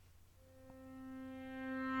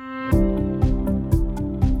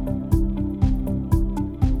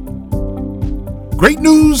Great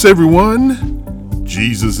news, everyone!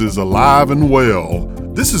 Jesus is alive and well.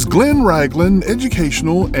 This is Glenn Ragland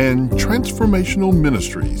Educational and Transformational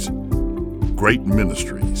Ministries. Great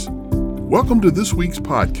Ministries. Welcome to this week's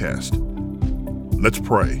podcast. Let's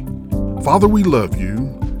pray. Father, we love you.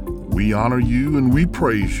 We honor you and we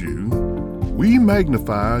praise you. We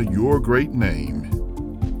magnify your great name.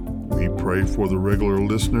 We pray for the regular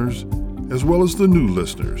listeners as well as the new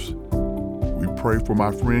listeners. We pray for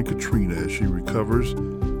my friend Katrina as she recovers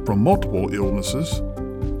from multiple illnesses.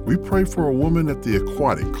 We pray for a woman at the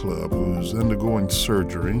aquatic club who's undergoing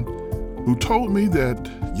surgery, who told me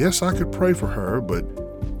that, yes, I could pray for her, but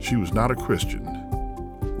she was not a Christian.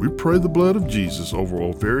 We pray the blood of Jesus over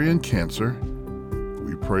ovarian cancer.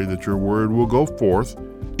 We pray that your word will go forth.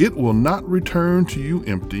 It will not return to you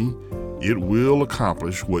empty. It will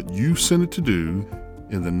accomplish what you sent it to do.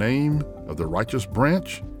 In the name of the righteous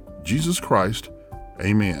branch, Jesus Christ,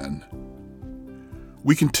 amen.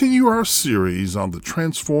 We continue our series on the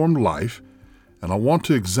transformed life, and I want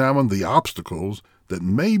to examine the obstacles that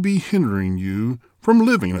may be hindering you from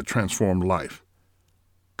living a transformed life.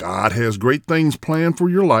 God has great things planned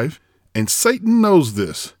for your life, and Satan knows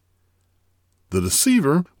this. The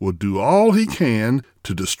deceiver will do all he can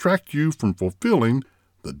to distract you from fulfilling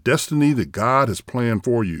the destiny that God has planned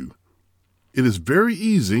for you. It is very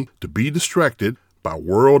easy to be distracted by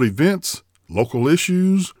world events, local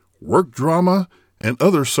issues, work drama, and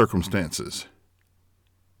other circumstances.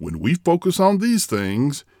 When we focus on these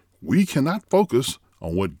things, we cannot focus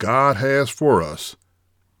on what God has for us.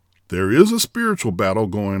 There is a spiritual battle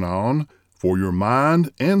going on for your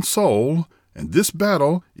mind and soul, and this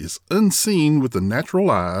battle is unseen with the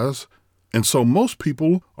natural eyes, and so most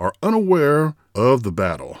people are unaware of the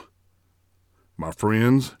battle. My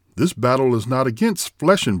friends, this battle is not against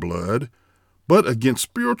flesh and blood, but against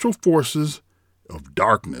spiritual forces of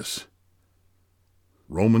darkness.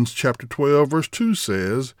 Romans chapter 12, verse 2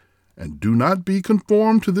 says, "And do not be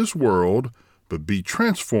conformed to this world, but be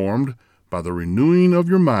transformed by the renewing of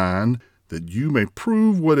your mind, that you may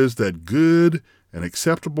prove what is that good and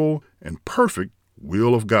acceptable and perfect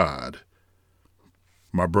will of God."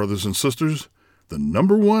 My brothers and sisters, the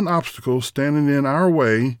number one obstacle standing in our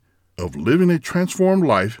way of living a transformed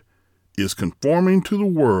life is conforming to the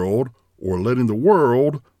world or letting the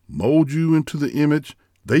world mold you into the image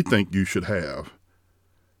they think you should have.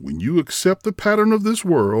 When you accept the pattern of this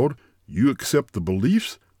world, you accept the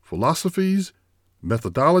beliefs, philosophies,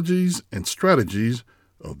 methodologies, and strategies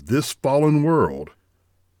of this fallen world.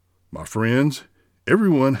 My friends,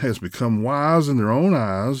 everyone has become wise in their own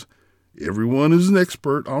eyes, everyone is an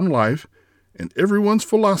expert on life, and everyone's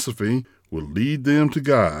philosophy will lead them to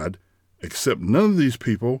God, except none of these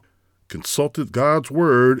people consulted God's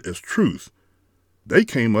word as truth. They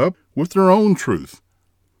came up with their own truth.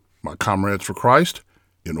 My comrades for Christ,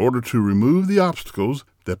 in order to remove the obstacles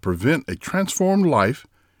that prevent a transformed life,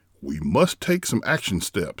 we must take some action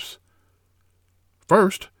steps.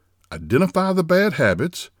 First, identify the bad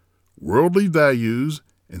habits, worldly values,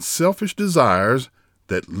 and selfish desires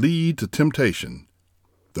that lead to temptation.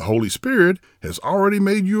 The Holy Spirit has already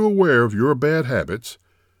made you aware of your bad habits.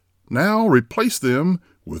 Now replace them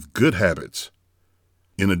with good habits.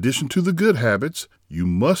 In addition to the good habits, you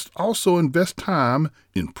must also invest time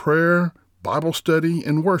in prayer, Bible study,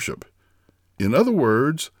 and worship. In other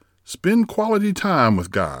words, spend quality time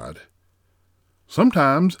with God.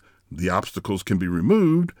 Sometimes the obstacles can be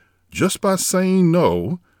removed just by saying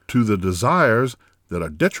no to the desires that are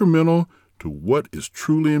detrimental to what is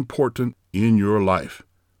truly important in your life.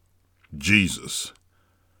 Jesus.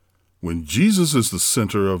 When Jesus is the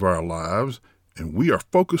center of our lives and we are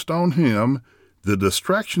focused on Him, the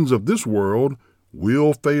distractions of this world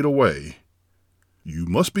will fade away. You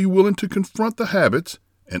must be willing to confront the habits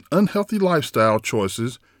and unhealthy lifestyle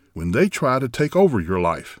choices when they try to take over your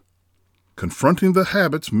life. Confronting the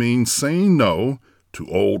habits means saying no to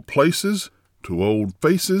old places, to old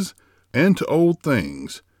faces, and to old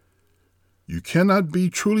things. You cannot be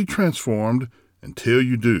truly transformed until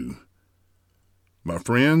you do. My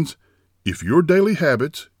friends, if your daily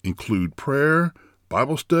habits include prayer,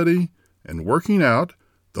 Bible study, and working out,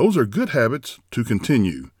 those are good habits to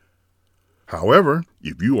continue. However,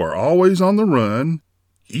 if you are always on the run,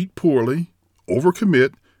 eat poorly,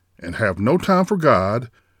 overcommit, and have no time for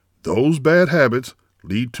God, those bad habits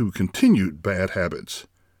lead to continued bad habits.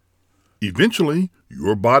 Eventually,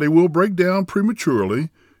 your body will break down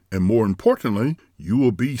prematurely, and more importantly, you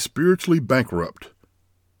will be spiritually bankrupt.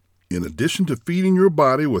 In addition to feeding your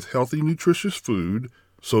body with healthy, nutritious food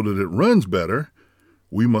so that it runs better,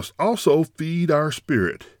 we must also feed our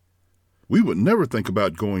spirit. We would never think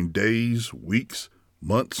about going days, weeks,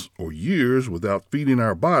 months or years without feeding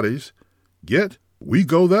our bodies, yet we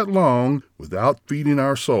go that long without feeding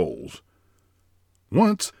our souls.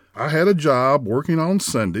 Once I had a job working on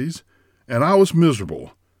Sundays, and I was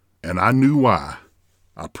miserable, and I knew why.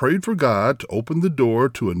 I prayed for God to open the door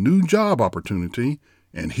to a new job opportunity,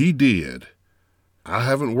 and He did. I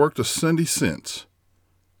haven't worked a Sunday since.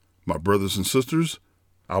 My brothers and sisters,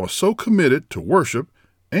 I was so committed to worship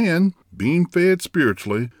and being fed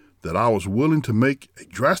spiritually that I was willing to make a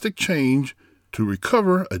drastic change to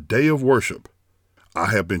recover a day of worship. I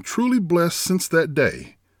have been truly blessed since that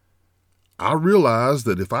day. I realized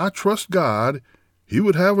that if I trust God, He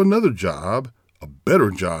would have another job, a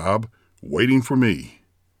better job, waiting for me.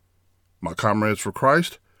 My comrades for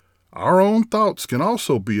Christ, our own thoughts can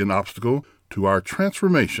also be an obstacle to our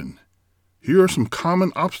transformation. Here are some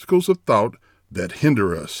common obstacles of thought that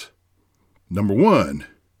hinder us. Number 1,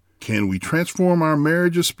 can we transform our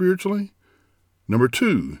marriages spiritually? Number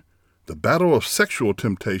 2, the battle of sexual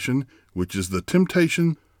temptation, which is the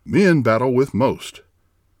temptation men battle with most.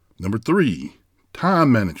 Number 3,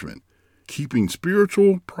 time management, keeping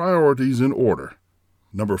spiritual priorities in order.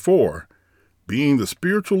 Number 4, being the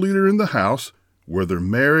spiritual leader in the house, whether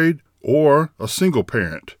married or a single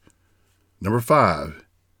parent. Number 5,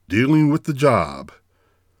 dealing with the job.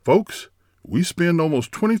 Folks, we spend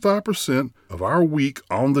almost 25% of our week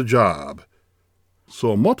on the job,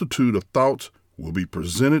 so a multitude of thoughts will be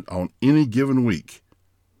presented on any given week.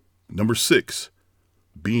 Number 6,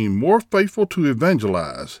 being more faithful to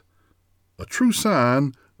evangelize, a true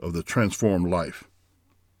sign of the transformed life.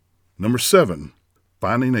 Number 7,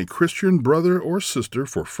 finding a Christian brother or sister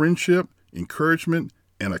for friendship, encouragement,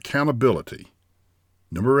 and accountability.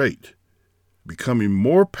 Number 8, becoming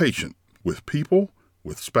more patient with people,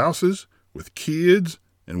 with spouses, with kids,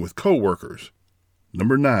 and with co-workers.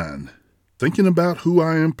 Number 9, thinking about who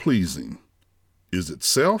I am pleasing. Is it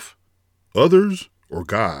self, others, or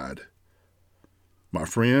God? My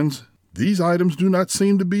friends, these items do not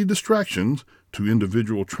seem to be distractions to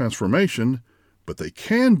individual transformation, but they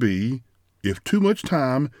can be if too much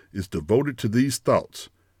time is devoted to these thoughts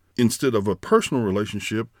instead of a personal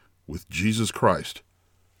relationship with Jesus Christ.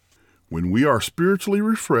 When we are spiritually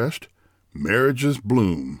refreshed, marriages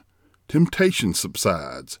bloom, temptation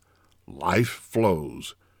subsides, life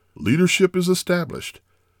flows, leadership is established.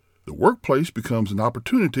 The workplace becomes an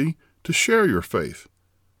opportunity to share your faith.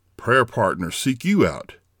 Prayer partners seek you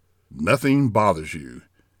out. Nothing bothers you,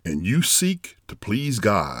 and you seek to please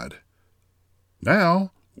God.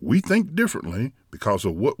 Now, we think differently because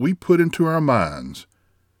of what we put into our minds.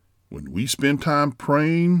 When we spend time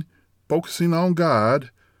praying, focusing on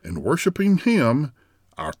God, and worshiping Him,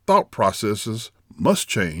 our thought processes must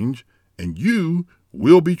change, and you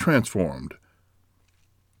will be transformed.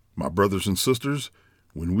 My brothers and sisters,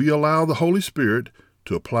 when we allow the Holy Spirit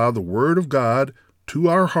to apply the Word of God to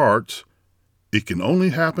our hearts, it can only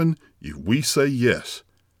happen if we say yes.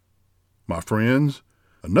 My friends,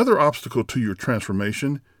 another obstacle to your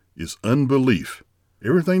transformation is unbelief.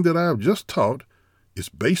 Everything that I have just taught is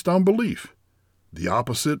based on belief. The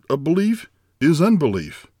opposite of belief is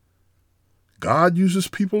unbelief. God uses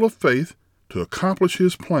people of faith to accomplish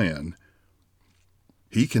His plan.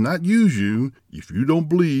 He cannot use you if you don't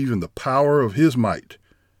believe in the power of His might,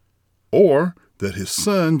 or that His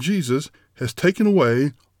Son, Jesus, has taken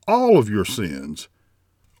away all of your sins,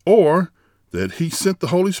 or that He sent the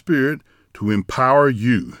Holy Spirit to empower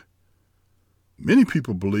you. Many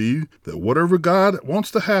people believe that whatever God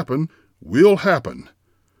wants to happen will happen,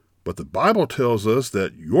 but the Bible tells us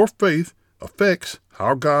that your faith affects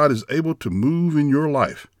how God is able to move in your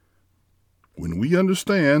life. When we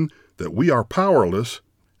understand that we are powerless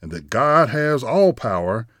and that God has all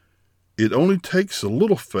power, it only takes a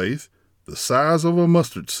little faith, the size of a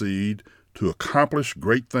mustard seed, to accomplish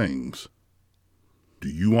great things. Do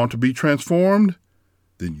you want to be transformed?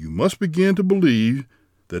 Then you must begin to believe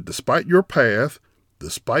that despite your path,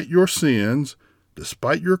 despite your sins,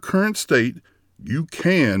 despite your current state, you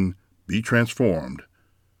can be transformed.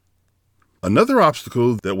 Another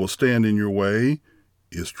obstacle that will stand in your way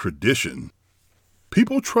is tradition.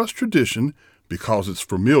 People trust tradition because it's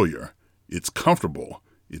familiar, it's comfortable,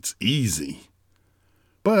 it's easy.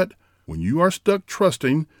 But when you are stuck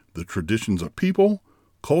trusting the traditions of people,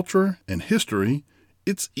 culture, and history,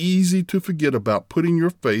 it's easy to forget about putting your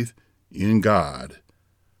faith in God.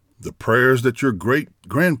 The prayers that your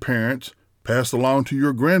great-grandparents passed along to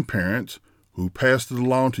your grandparents, who passed it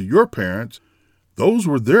along to your parents, those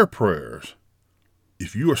were their prayers.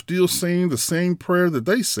 If you are still saying the same prayer that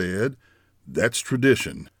they said, that's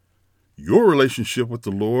tradition. Your relationship with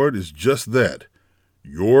the Lord is just that,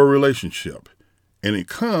 your relationship, and it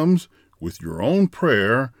comes with your own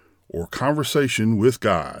prayer or conversation with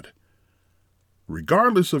God.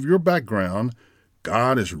 Regardless of your background,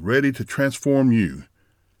 God is ready to transform you.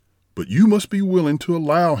 But you must be willing to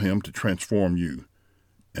allow Him to transform you.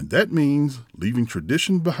 And that means leaving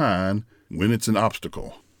tradition behind when it's an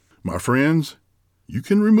obstacle. My friends, you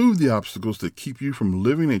can remove the obstacles that keep you from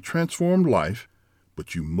living a transformed life,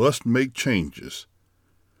 but you must make changes.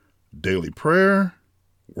 Daily prayer,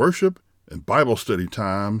 worship, and Bible study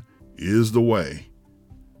time is the way.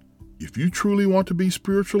 If you truly want to be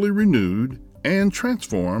spiritually renewed and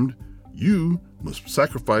transformed, you must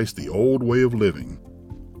sacrifice the old way of living.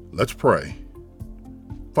 Let's pray.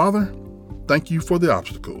 Father, thank you for the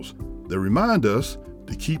obstacles that remind us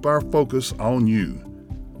to keep our focus on you.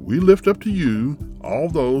 We lift up to you all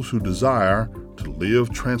those who desire to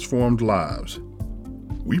live transformed lives.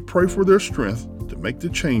 We pray for their strength to make the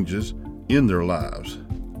changes in their lives.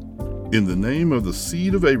 In the name of the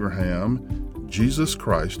seed of Abraham, Jesus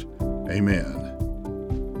Christ, amen.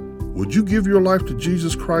 Would you give your life to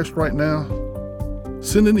Jesus Christ right now?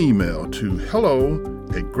 Send an email to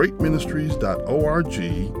hello@greatministries.org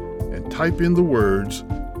and type in the words,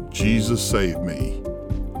 Jesus Saved Me.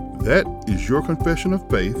 That is your confession of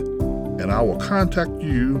faith, and I will contact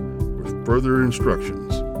you with further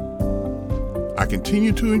instructions. I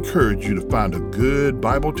continue to encourage you to find a good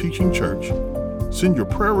Bible teaching church. Send your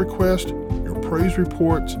prayer request, your praise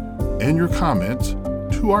reports, and your comments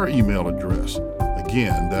to our email address.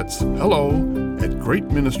 Again, that's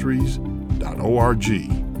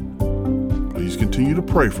hello@greatministries.org. Please continue to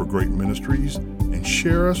pray for Great Ministries and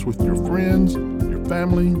share us with your friends, your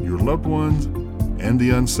family, your loved ones, and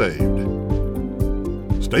the unsaved.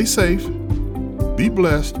 Stay safe, be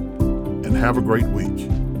blessed, and have a great week.